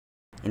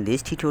In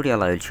this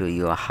tutorial, I will show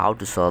you how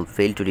to solve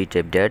fail to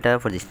retrieve data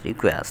for this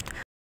request.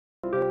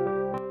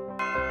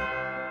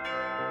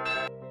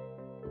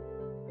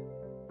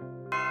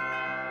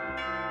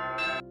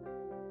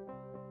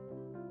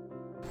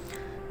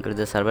 Go to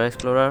the Server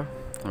Explorer,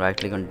 right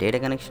click on Data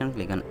Connection,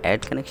 click on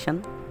Add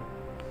Connection.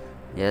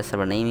 Yes,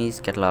 server name is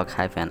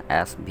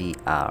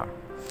catalog-sbr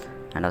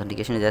and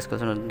authentication is SQL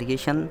Server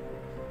authentication.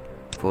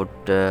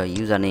 Put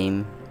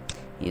username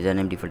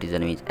default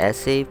username is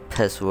SA,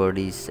 password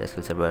is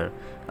SQL Server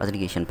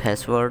authentication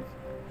password,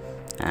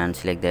 and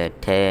select the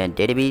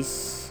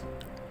database.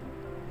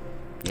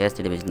 Yes,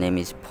 database name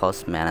is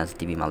postmanage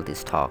db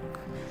multistock.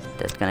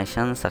 Test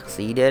connection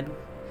succeeded.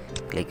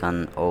 Click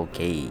on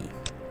OK.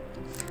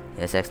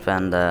 Yes,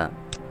 expand the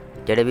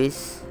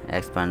database,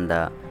 expand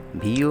the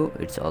view.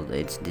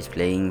 It's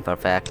displaying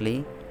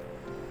perfectly.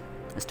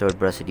 Stored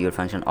procedure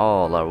function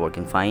all are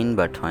working fine,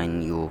 but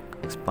when you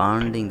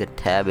expanding the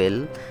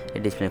table,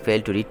 it displays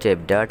failed to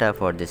retrieve data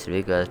for this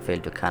request,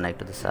 failed to connect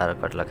to the server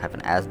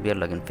catalog-sbr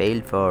login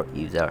failed for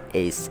user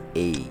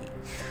SA.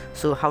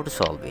 So how to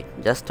solve it?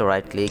 Just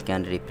right click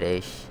and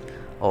refresh.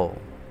 Oh,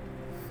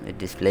 it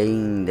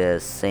displaying the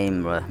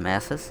same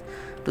message.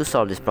 To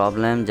solve this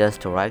problem,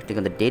 just right click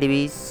on the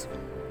database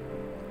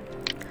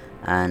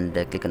and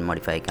click on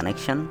modify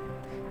connection.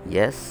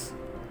 Yes,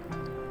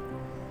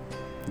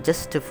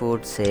 just to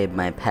put save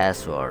my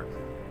password.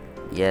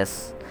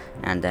 Yes,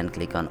 and then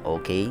click on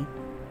OK.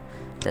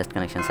 Test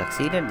connection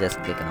succeeded.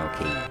 Just click on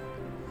OK.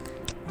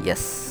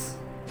 Yes,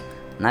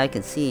 now you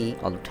can see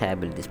all the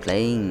table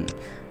displaying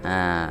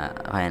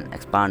when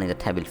expanding the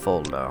table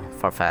folder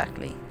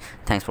perfectly.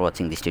 Thanks for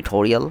watching this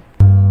tutorial.